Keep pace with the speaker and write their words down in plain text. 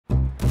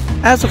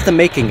As of the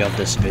making of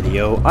this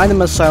video,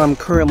 ItemAsylum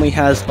currently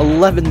has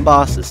 11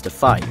 bosses to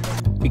fight.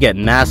 You get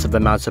massive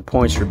amounts of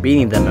points for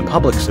beating them in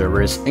public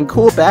servers, and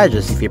cool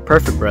badges if you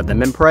perfect run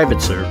them in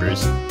private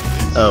servers.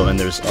 Oh, and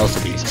there's also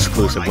the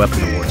exclusive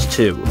weapon awards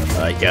too,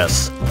 I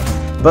guess.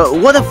 But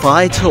what if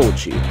I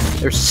told you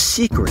there's a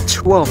secret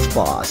 12th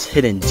boss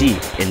hidden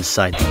deep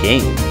inside the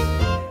game?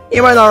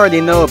 You might already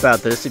know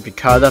about this if you're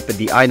caught up in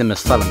the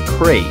ItemAsylum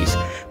craze,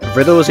 but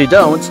for those who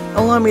don't,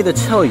 allow me to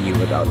tell you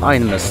about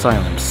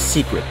ItemAsylum's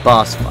secret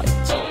boss fight.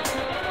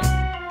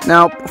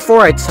 Now,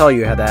 before I tell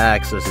you how to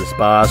access this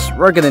boss,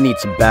 we're gonna need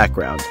some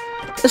background.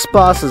 This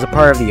boss is a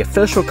part of the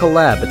official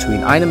collab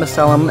between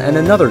ItemAsylum and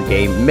another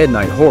game,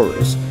 Midnight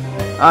Horrors.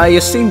 I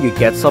assume you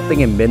get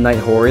something in Midnight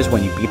Horrors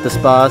when you beat this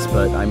boss,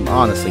 but I'm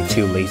honestly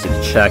too lazy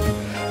to check.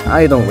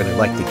 I don't really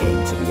like the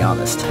game, to be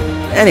honest.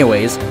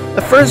 Anyways,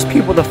 the first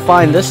people to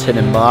find this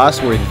hidden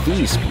boss were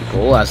these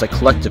people as a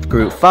collective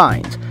group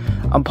find.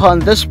 Upon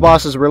this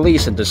boss's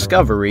release and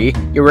discovery,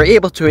 you were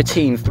able to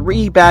attain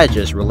 3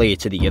 badges related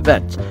to the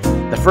event.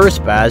 The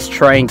first badge,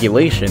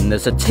 Triangulation,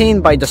 is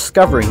attained by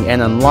discovering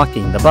and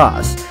unlocking the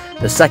boss.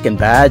 The second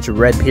badge,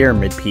 Red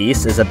Pyramid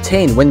Piece, is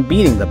obtained when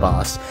beating the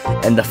boss.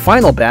 And the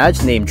final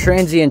badge, named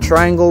Transient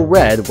Triangle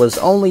Red, was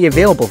only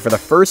available for the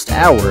first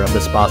hour of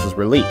this boss's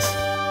release.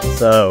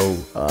 So,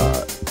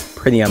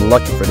 pretty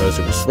unlucky for those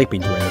who were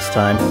sleeping during this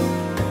time.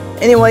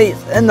 Anyway,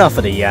 enough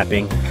of the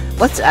yapping.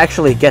 Let's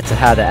actually get to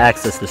how to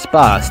access this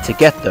boss to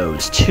get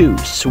those 2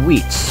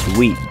 sweet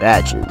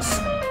badges.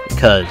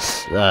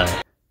 Because,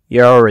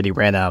 you already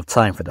ran out of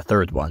time for the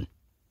third one.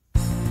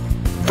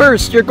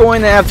 First, you're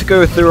going to have to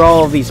go through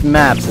all of these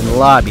maps and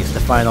lobbies to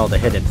find all the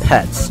hidden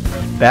pets.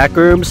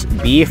 Backrooms,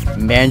 Beef,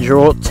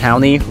 Mandrill,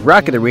 Townie,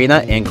 Rocket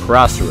Arena, and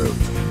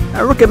Crossroads.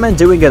 I recommend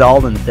doing it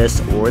all in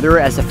this order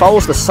as it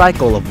follows the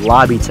cycle of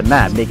lobby to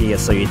map, making it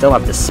so you don't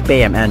have to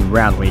spam end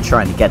round when you're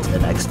trying to get to the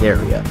next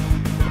area.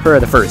 For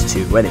the first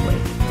 2,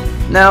 anyway.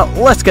 Now,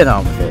 let's get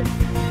on with it.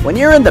 When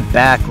you're in the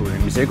back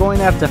rooms, you're going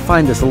to have to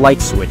find this light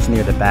switch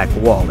near the back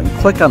wall and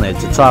click on it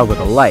to toggle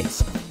the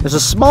lights. There's a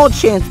small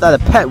chance that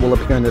a pet will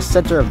appear in the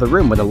center of the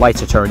room when the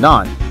lights are turned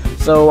on,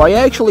 so I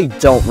actually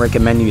don't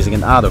recommend using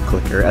an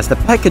auto-clicker as the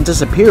pet can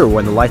disappear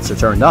when the lights are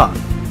turned off.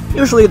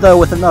 Usually though,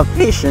 with enough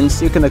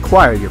patience, you can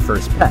acquire your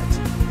first pet.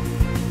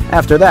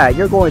 After that,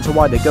 you're going to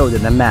want to go to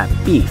the map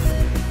Beef.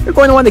 You're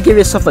going to want to give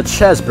yourself a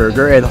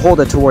cheeseburger and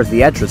hold it towards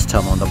the entrance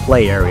tunnel in the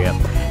play area.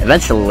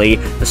 Eventually,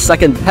 the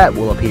second pet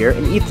will appear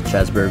and eat the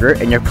cheeseburger,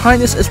 and your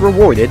kindness is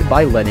rewarded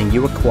by letting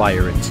you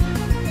acquire it.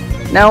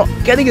 Now,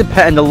 getting a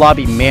pet in the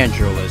lobby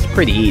Mandrill is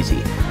pretty easy.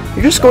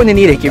 You're just going to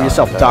need to give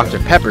yourself Dr.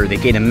 Pepper to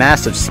gain a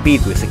massive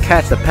speed boost to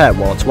catch the pet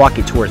while it's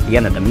walking towards the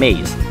end of the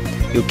maze.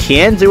 You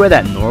can do it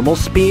at normal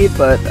speed,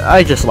 but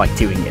I just like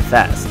doing it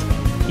fast.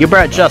 You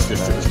brought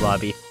justice to this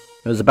lobby.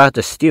 It was about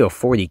to steal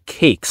 40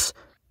 cakes.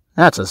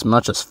 That's as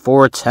much as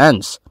 4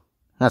 10s.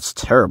 That's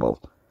terrible.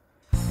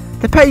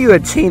 The pet you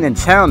obtain in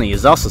Townie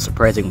is also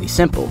surprisingly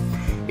simple,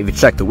 if you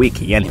check the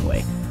wiki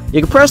anyway.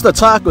 You can press the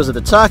tacos at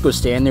the taco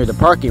stand near the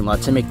parking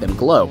lot to make them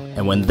glow,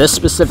 and when this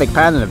specific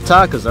pattern of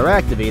tacos are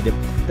activated,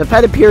 the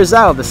pet appears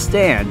out of the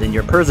stand and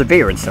your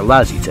perseverance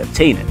allows you to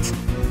obtain it.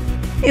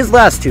 These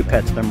last 2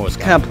 pets are most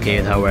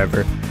complicated,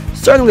 however.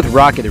 Starting with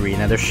Rocket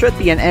Arena, there should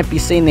be an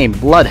NPC named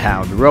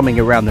Bloodhound roaming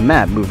around the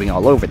map moving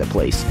all over the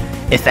place.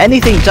 If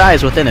anything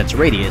dies within its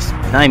radius,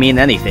 and I mean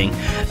anything,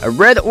 a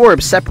red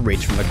orb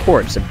separates from the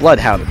corpse and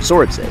Bloodhound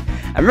absorbs it.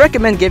 I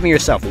recommend giving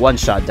yourself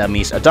one-shot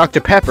dummies, a Dr.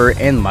 Pepper,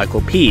 and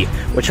Michael P,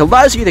 which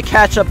allows you to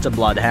catch up to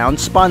Bloodhound,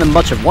 spawn a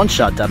bunch of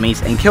one-shot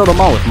dummies, and kill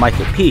them all with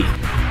Michael P.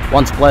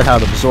 Once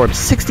Bloodhound absorbs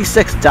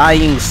 66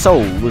 dying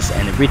souls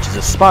and it reaches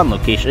its spawn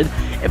location,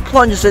 it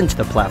plunges into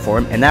the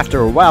platform, and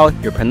after a while,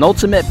 your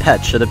penultimate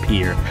pet should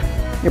appear.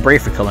 You're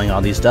brave for killing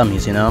all these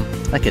dummies, you know?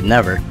 I could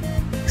never.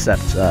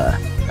 Except,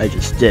 I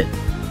just did.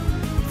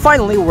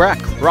 Finally, we're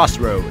at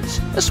Crossroads.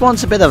 This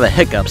one's a bit of a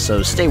hiccup,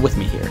 so stay with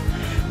me here.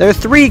 There are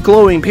 3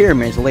 glowing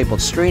pyramids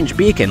labeled Strange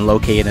Beacon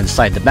located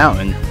inside the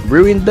mountain,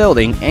 Ruined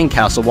Building, and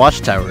Castle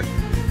Watchtower.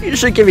 You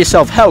should give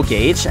yourself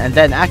Hellgate, and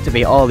then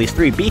activate all these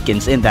 3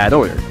 beacons in that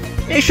order.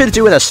 You should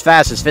do it as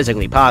fast as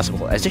physically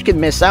possible, as you can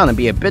miss out and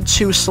be a bit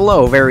too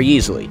slow very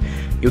easily.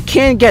 You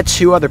can get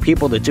 2 other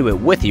people to do it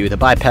with you to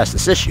bypass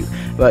this issue,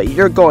 but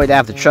you're going to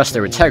have to trust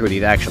their integrity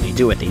to actually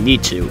do what they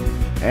need to,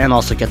 and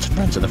also get some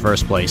friends in the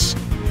first place.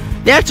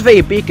 The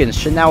activated beacons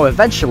should now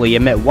eventually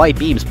emit white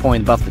beams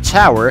pointing above the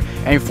tower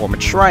and form a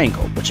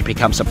triangle, which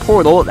becomes a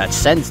portal that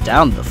sends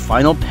down the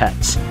final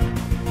pets.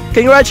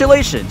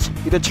 Congratulations!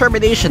 Your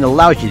determination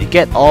allows you to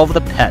get all of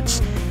the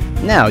pets.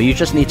 Now you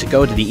just need to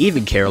go to the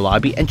Even Care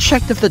lobby and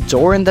check if the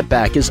door in the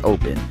back is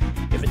open.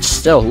 If it's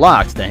still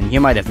locked, then you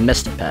might have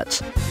missed a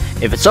pet.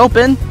 If it's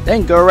open,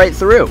 then go right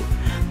through.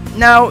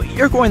 Now,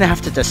 you're going to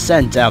have to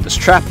descend down this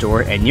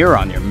trapdoor and you're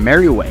on your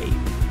merry way.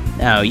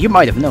 Now, you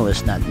might have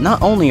noticed that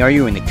not only are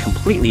you in a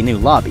completely new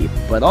lobby,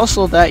 but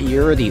also that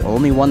you're the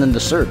only one in the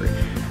server.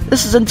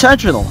 This is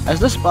intentional, as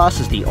this boss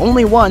is the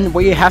only one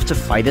where you have to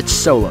fight it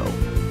solo.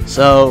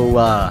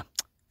 So,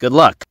 good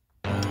luck.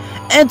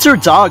 Enter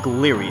Dog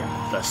Lyrium,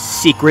 the the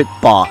secret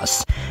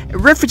boss. It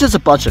references a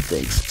bunch of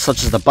things,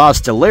 such as the boss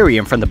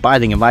Delirium from the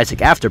Binding of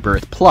Isaac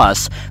Afterbirth,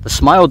 plus the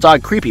Smile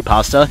Dog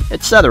creepypasta,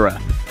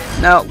 etc.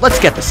 Now, let's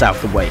get this out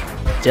of the way.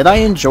 Did I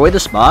enjoy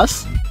this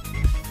boss?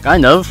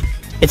 Kind of.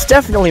 It's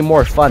definitely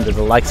more fun than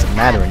the likes of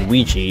Matter and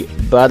Ouija,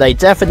 but I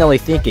definitely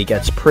think it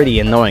gets pretty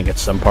annoying at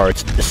some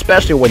parts,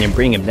 especially when you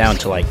bring him down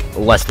to like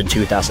less than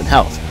 2,000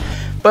 health.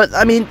 But,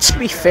 I mean, to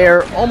be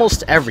fair,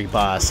 almost every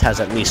boss has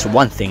at least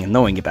one thing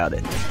annoying about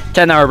it.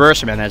 10-Hour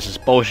Burstman has his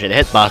bullshit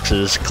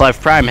hitboxes, Clef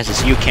Prime has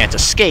his You Can't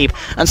Escape,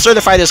 and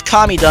Certified as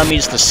Kami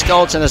Dummies, the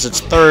Skeleton has its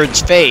third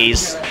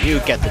phase. You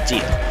get the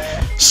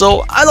deal.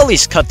 So, I'll at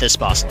least cut this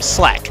boss some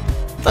slack.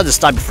 Doesn't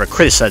stop me from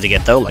criticizing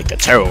it though, like the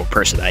terrible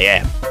person I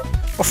am.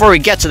 Before we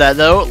get to that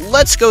though,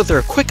 let's go through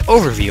a quick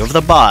overview of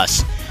the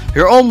boss.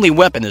 Your only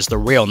weapon is the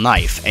real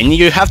knife, and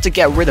you have to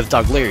get rid of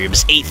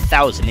Doglirium's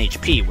 8,000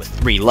 HP with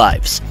 3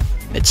 lives.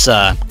 It's,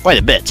 quite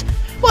a bit.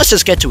 Let's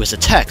just get to his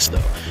attacks,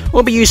 though.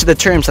 We'll be using the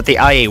terms that the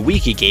IA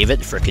Wiki gave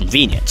it for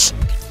convenience.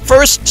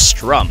 First,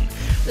 Strum.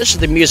 This is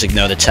the music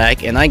note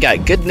attack, and I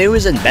got good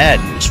news and bad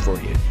news for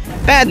you.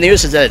 Bad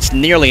news is that it's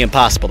nearly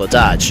impossible to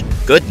dodge.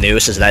 Good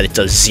news is that it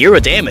does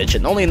 0 damage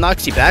and only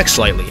knocks you back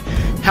slightly.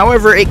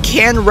 However, it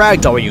can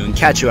ragdoll you and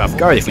catch you off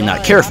guard if you're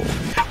not careful,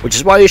 which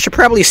is why you should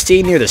probably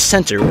stay near the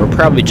center or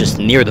probably just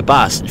near the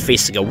boss and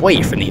facing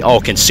away from the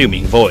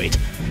all-consuming void.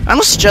 I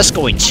don't suggest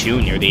going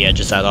too near the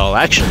edges at all,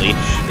 actually,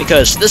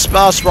 because this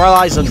boss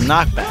relies on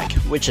knockback,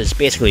 which is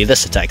basically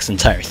this attack's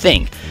entire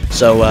thing.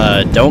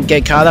 So, don't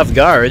get caught off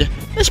guard.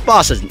 This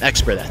boss is an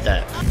expert at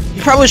that.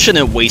 You probably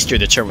shouldn't waste your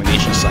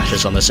determination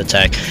slashes on this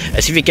attack,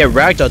 as if you get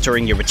ragdolled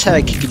during your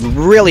attack, you can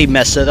really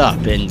mess it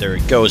up, and there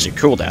goes your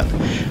cooldown.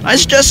 I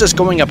suggest just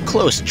going up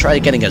close and try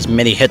getting as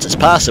many hits as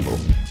possible.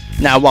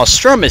 Now, while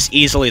Strum is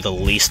easily the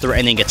least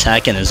threatening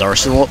attack in his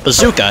arsenal,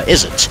 Bazooka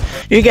isn't.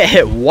 You get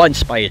hit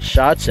once by its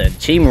shots and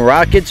Team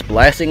Rocket's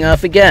blasting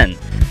off again.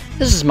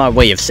 This is my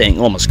way of saying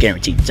almost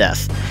guaranteed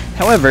death.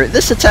 However,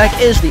 this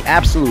attack is the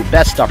absolute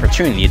best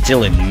opportunity to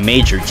deal in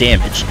major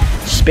damage.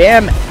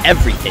 Spam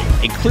everything,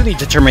 including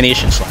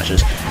determination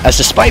slashes, as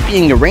despite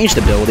being a ranged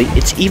ability,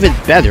 it's even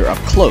better up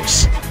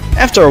close.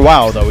 After a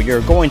while though,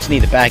 you're going to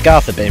need to back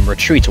off a bit and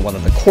retreat to one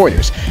of the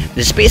corners.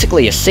 This is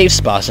basically a safe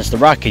spot since the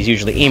rockets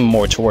usually aim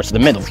more towards the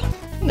middle.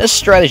 This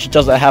strategy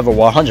doesn't have a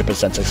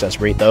 100% success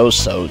rate though,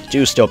 so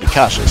do still be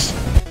cautious.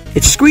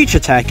 Its Screech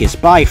attack is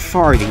by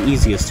far the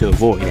easiest to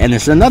avoid, and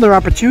is another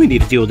opportunity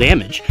to deal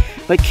damage,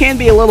 but can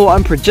be a little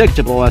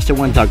unpredictable as to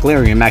when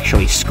Doglirium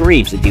actually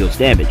screams it deals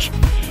damage.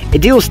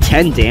 It deals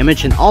 10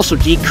 damage and also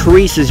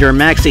decreases your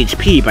max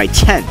HP by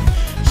 10,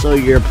 so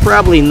you're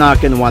probably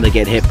not going to want to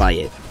get hit by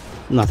it.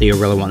 Not that you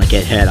really want to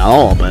get hit at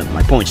all, but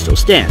my point still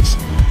stands.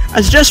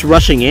 I suggest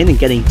rushing in and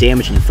getting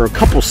damage in for a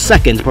couple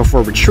seconds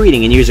before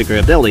retreating and using your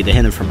ability to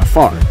hit him from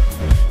afar.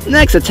 The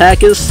next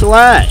attack is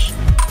Slash.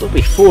 Don't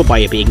be fooled by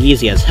it being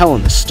easy as hell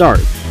in the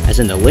start,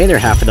 as in the later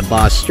half of the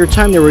boss, your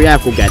time to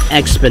react will get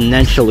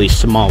exponentially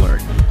smaller.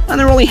 I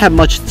don't really have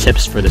much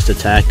tips for this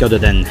attack other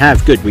than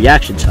have good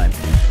reaction time,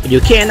 but you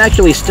can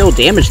actually still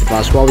damage the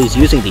boss while he's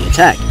using the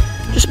attack.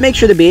 Just make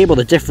sure to be able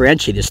to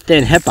differentiate his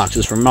thin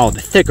hitboxes from all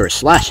the thicker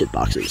Slash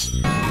hitboxes.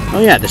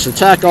 Oh yeah, this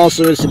attack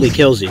also instantly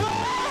kills you.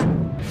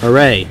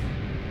 Hooray.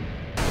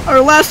 Our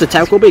last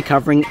attack we'll be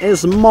covering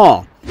is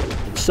Maul.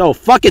 It's so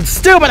fucking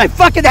stupid, I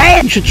fucking hate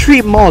it! You should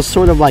treat Maul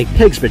sort of like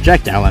Pig's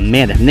projectile in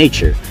Man of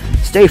Nature.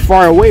 Stay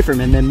far away from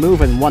him and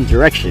move in one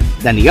direction,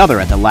 then the other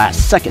at the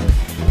last second.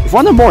 If you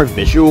want a more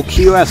visual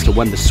cue as to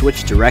when to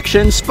switch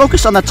directions,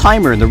 focus on the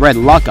timer in the red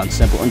lock-on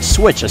symbol and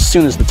switch as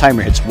soon as the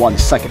timer hits 1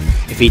 second.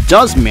 If he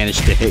does manage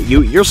to hit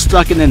you, you're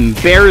stuck in an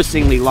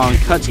embarrassingly long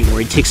cutscene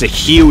where he takes a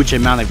huge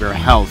amount of your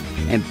health.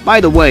 And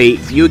by the way,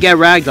 you get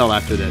ragdoll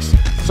after this,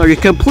 so you're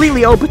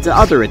completely open to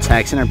other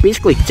attacks and are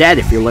basically dead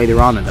if you're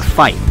later on in the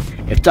fight.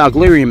 If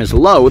Doglirium is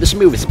low, this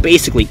move is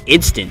basically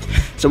instant,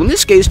 so in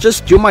this case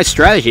just do my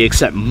strategy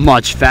except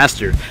much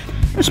faster.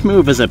 This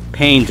move is a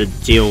pain to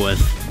deal with.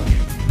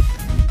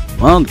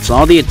 Well, that's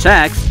all the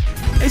attacks.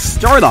 They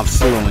start off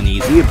slow and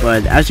easy,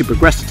 but as you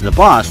progress into the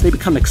boss, they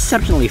become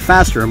exceptionally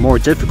faster and more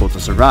difficult to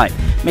survive,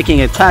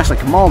 making attacks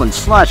like Maul and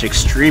Slash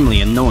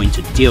extremely annoying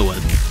to deal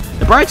with.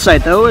 The bright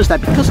side though is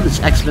that because of this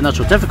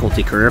exponential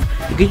difficulty curve,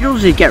 you can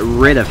usually get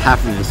rid of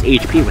half of this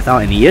HP without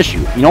any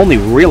issue, and only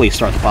really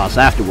start the boss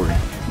afterward.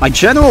 My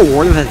general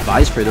word of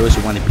advice for those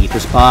who want to beat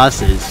this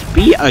boss is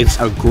be as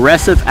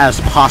aggressive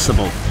as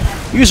possible.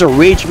 Use a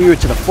rage meter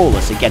to the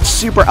fullest and get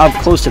super up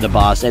close to the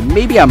boss at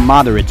maybe at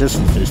moderate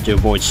distances to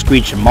avoid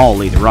Screech and Maul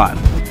later on.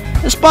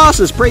 This boss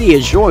is pretty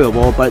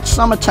enjoyable, but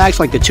some attacks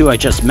like the two I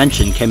just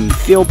mentioned can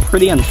feel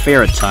pretty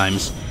unfair at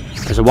times.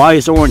 As a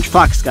wise orange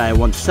fox guy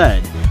once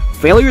said,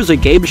 failures in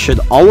games should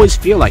always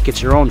feel like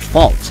it's your own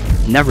fault,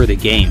 never the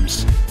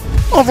game's.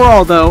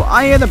 Overall though,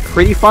 I had a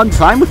pretty fun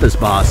time with this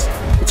boss.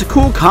 It's a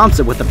cool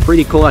concept with a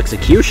pretty cool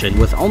execution,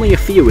 with only a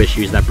few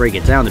issues that break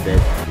it down a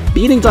bit.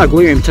 Beating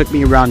Doglirium took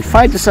me around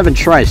 5 to 7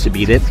 tries to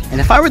beat it, and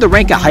if I were to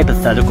rank a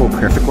hypothetical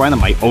perfect run on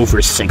my over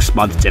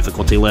 6-month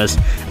difficulty list,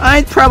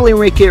 I'd probably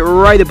rank it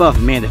right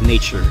above Man of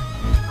Nature.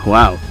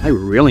 Wow, I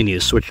really need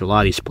to switch a lot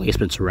of these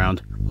placements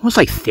around. What was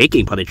I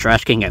thinking putting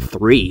Trash King at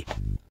 3?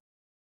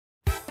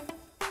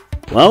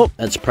 Well,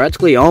 that's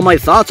practically all my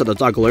thoughts on the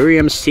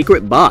Doglurium's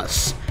secret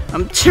boss.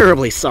 I'm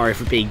terribly sorry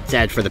for being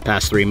dead for the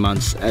past 3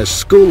 months, as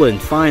school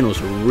and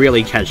finals are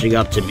really catching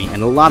up to me,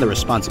 and a lot of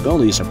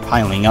responsibilities are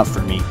piling up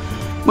for me.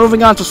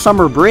 Moving on to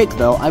summer break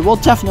though, I will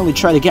definitely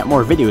try to get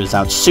more videos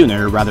out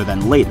sooner rather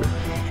than later.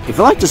 If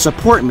you'd like to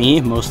support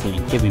me, mostly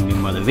giving me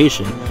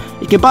motivation,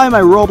 you can buy my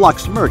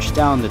Roblox merch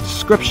down in the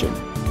description.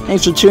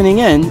 Thanks for tuning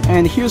in,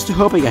 and here's to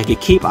hoping I can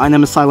keep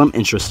ItemAsylum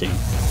interesting.